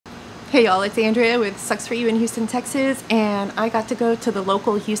Hey y'all, it's Andrea with Sucs For You in Houston, Texas, and I got to go to the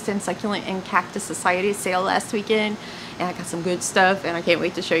local Houston Succulent and Cactus Society sale last weekend, and I got some good stuff, and I can't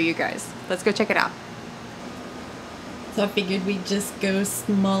wait to show you guys. Let's go check it out. So I figured we'd just go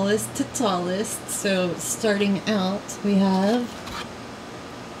smallest to tallest. So starting out, we have,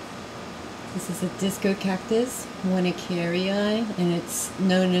 this is a Discocactus, buenekeri, and it's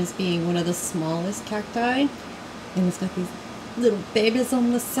known as being one of the smallest cacti, and it's got these little babies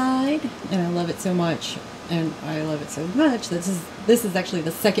on the side, and I love it so much. And I love it so much. This is actually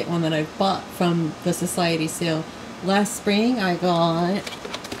the second one that I've bought from the society sale. Last spring I got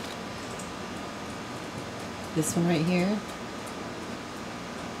this one right here,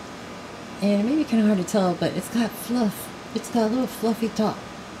 and it may be kind of hard to tell, but it's got fluff. It's got a little fluffy top,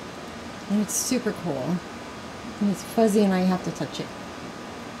 and it's super cool, and it's fuzzy, and I have to touch it,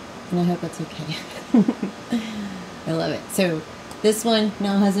 and I hope that's okay. I love it. So this one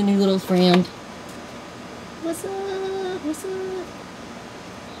now has a new little friend. What's up? What's up?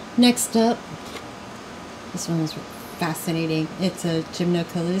 Next up, this one is fascinating. It's a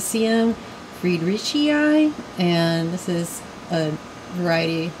Gymnocalycium friedrichii, and this is a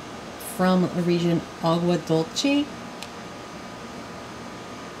variety from a region Agua, Dulce,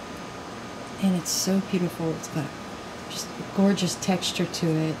 and it's so beautiful. It's got just a gorgeous texture to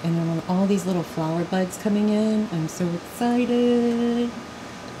it, and then with all these little flower buds coming in, I'm so excited.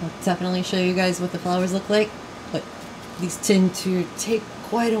 I'll definitely show you guys what the flowers look like, but these tend to take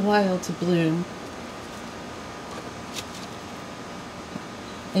quite a while to bloom.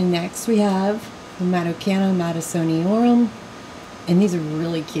 And next we have the Matucana madisoniorum, and these are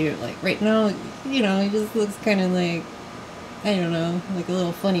really cute. Like right now, you know, he just looks kind of like, I don't know, like a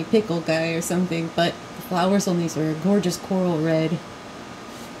little funny pickle guy or something, but the flowers on these are a gorgeous coral red.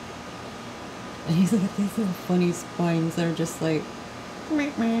 And he's got these little funny spines that are just like,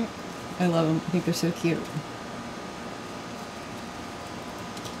 meh, meh. I love them. I think they're so cute.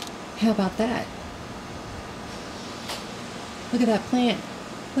 How about that? Look at that plant.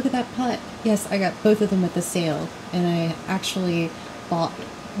 Look at that pot. Yes, I got both of them at the sale, and I actually bought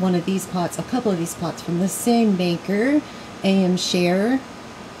one of these pots, a couple of these pots from the same maker, AM Share.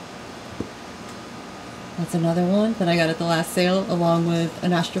 That's another one that I got at the last sale, along with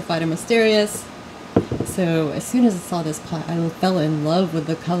an Astrophytum asterias. So as soon as I saw this pot, I fell in love with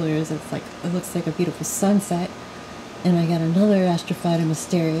the colors. It's like, it looks like a beautiful sunset. And I got another Astrophytum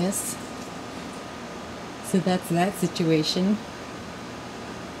asterias. So that's that situation.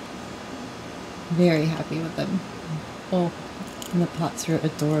 Very happy with them. Oh, and the pots are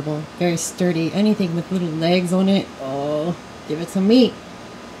adorable. Very sturdy. Anything with little legs on it, oh, give it to me.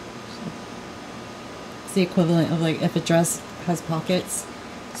 It's the equivalent of like if a dress has pockets,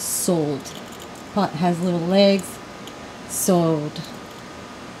 sold. Pot has little legs, sold.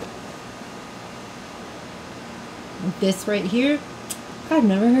 This right here, I've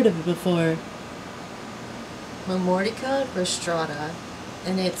never heard of it before. Momordica rostrata,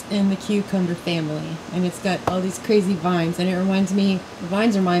 and it's in the cucumber family, and it's got all these crazy vines, and it reminds me, the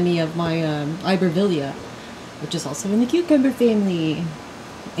vines remind me of my Ibervillea, which is also in the cucumber family,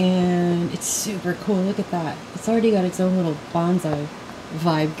 and it's super cool. Look at that. It's already got its own little bonsai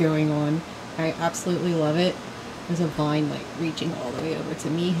vibe going on. I absolutely love it. There's a vine like reaching all the way over to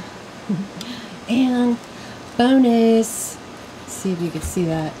me. And bonus, let's see if you can see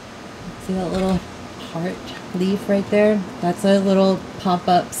that. See that little heart leaf right there? That's a little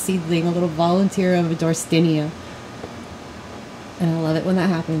pop-up seedling, a little volunteer of a Dorstinia. And I love it when that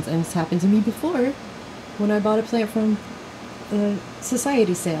happens, and it's happened to me before when I bought a plant from a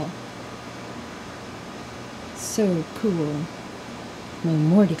society sale. So cool.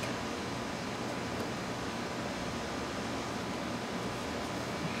 Momordica.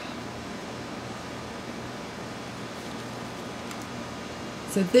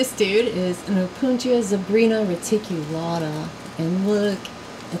 So this dude is an Opuntia zebrina reticulata, and look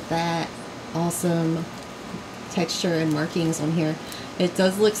at that awesome texture and markings on here. It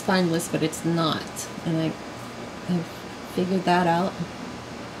does look spineless, but it's not, and I've figured that out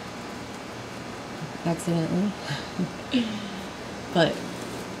accidentally. But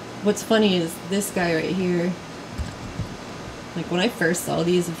what's funny is this guy right here. Like when I first saw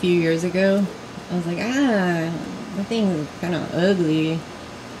these a few years ago, I was like, that thing is kind of ugly.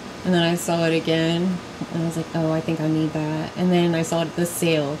 And then I saw it again, and I was like, oh, I think I need that. And then I saw it at the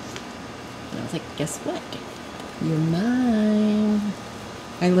sale, and I was like, guess what? You're mine.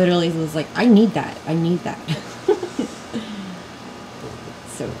 I literally was like, I need that. I need that.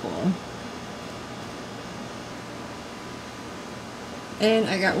 So cool. And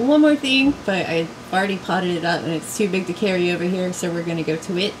I got one more thing, but I already potted it up and it's too big to carry over here, so we're gonna go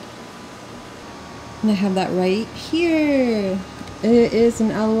to it. And I have that right here. It is an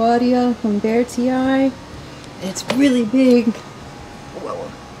Alluaudia humbertii. It's really big.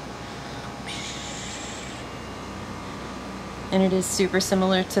 Whoa. And it is super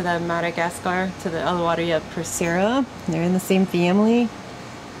similar to the Madagascar, to the Alluaudia procera. They're in the same family.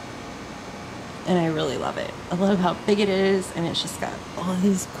 And I really love it. I love how big it is, and it's just got all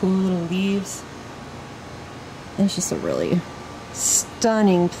these cool little leaves. And it's just a really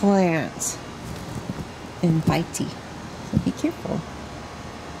stunning plant. And bitey. So be careful.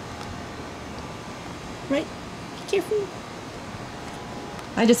 Right? Be careful.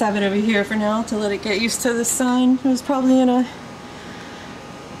 I just have it over here for now to let it get used to the sun. It was probably in a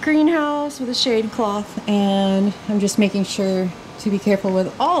greenhouse with a shade cloth, and I'm just making sure to be careful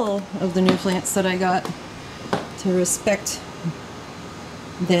with all of the new plants that I got, to respect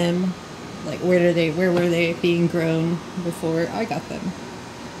them. Like, where were they being grown before I got them?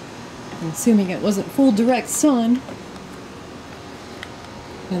 I'm assuming it wasn't full direct sun.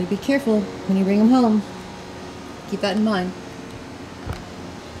 Gotta be careful when you bring them home. Keep that in mind.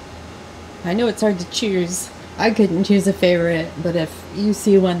 I know it's hard to choose. I couldn't choose a favorite, but if you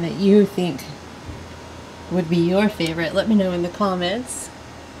see one that you think would be your favorite, let me know in the comments.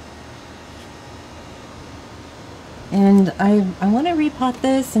 And I want to repot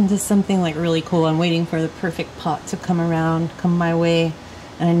this into something like really cool. I'm waiting for the perfect pot to come my way.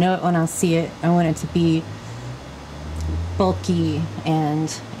 And I know it when I'll see it. I want it to be bulky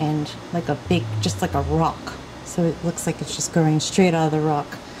and like a big, just like a rock. So it looks like it's just growing straight out of the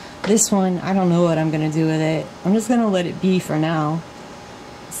rock. This one, I don't know what I'm going to do with it. I'm just going to let it be for now.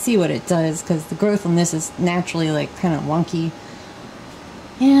 See what it does, because the growth on this is naturally like kind of wonky.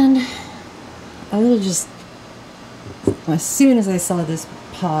 And I will just, as soon as I saw this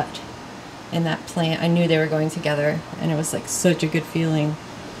pot and that plant, I knew they were going together, and it was like such a good feeling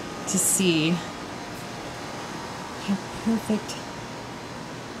to see how perfect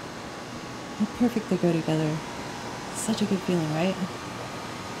they go together. Such a good feeling, right?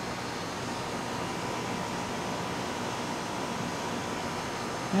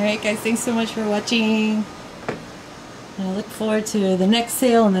 Alright guys, thanks so much for watching. And I look forward to the next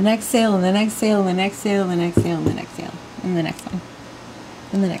sale, and the next sale, and the next sale, and the next sale, and the next sale, and the next sale, and the next one,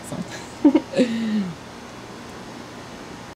 and the next one.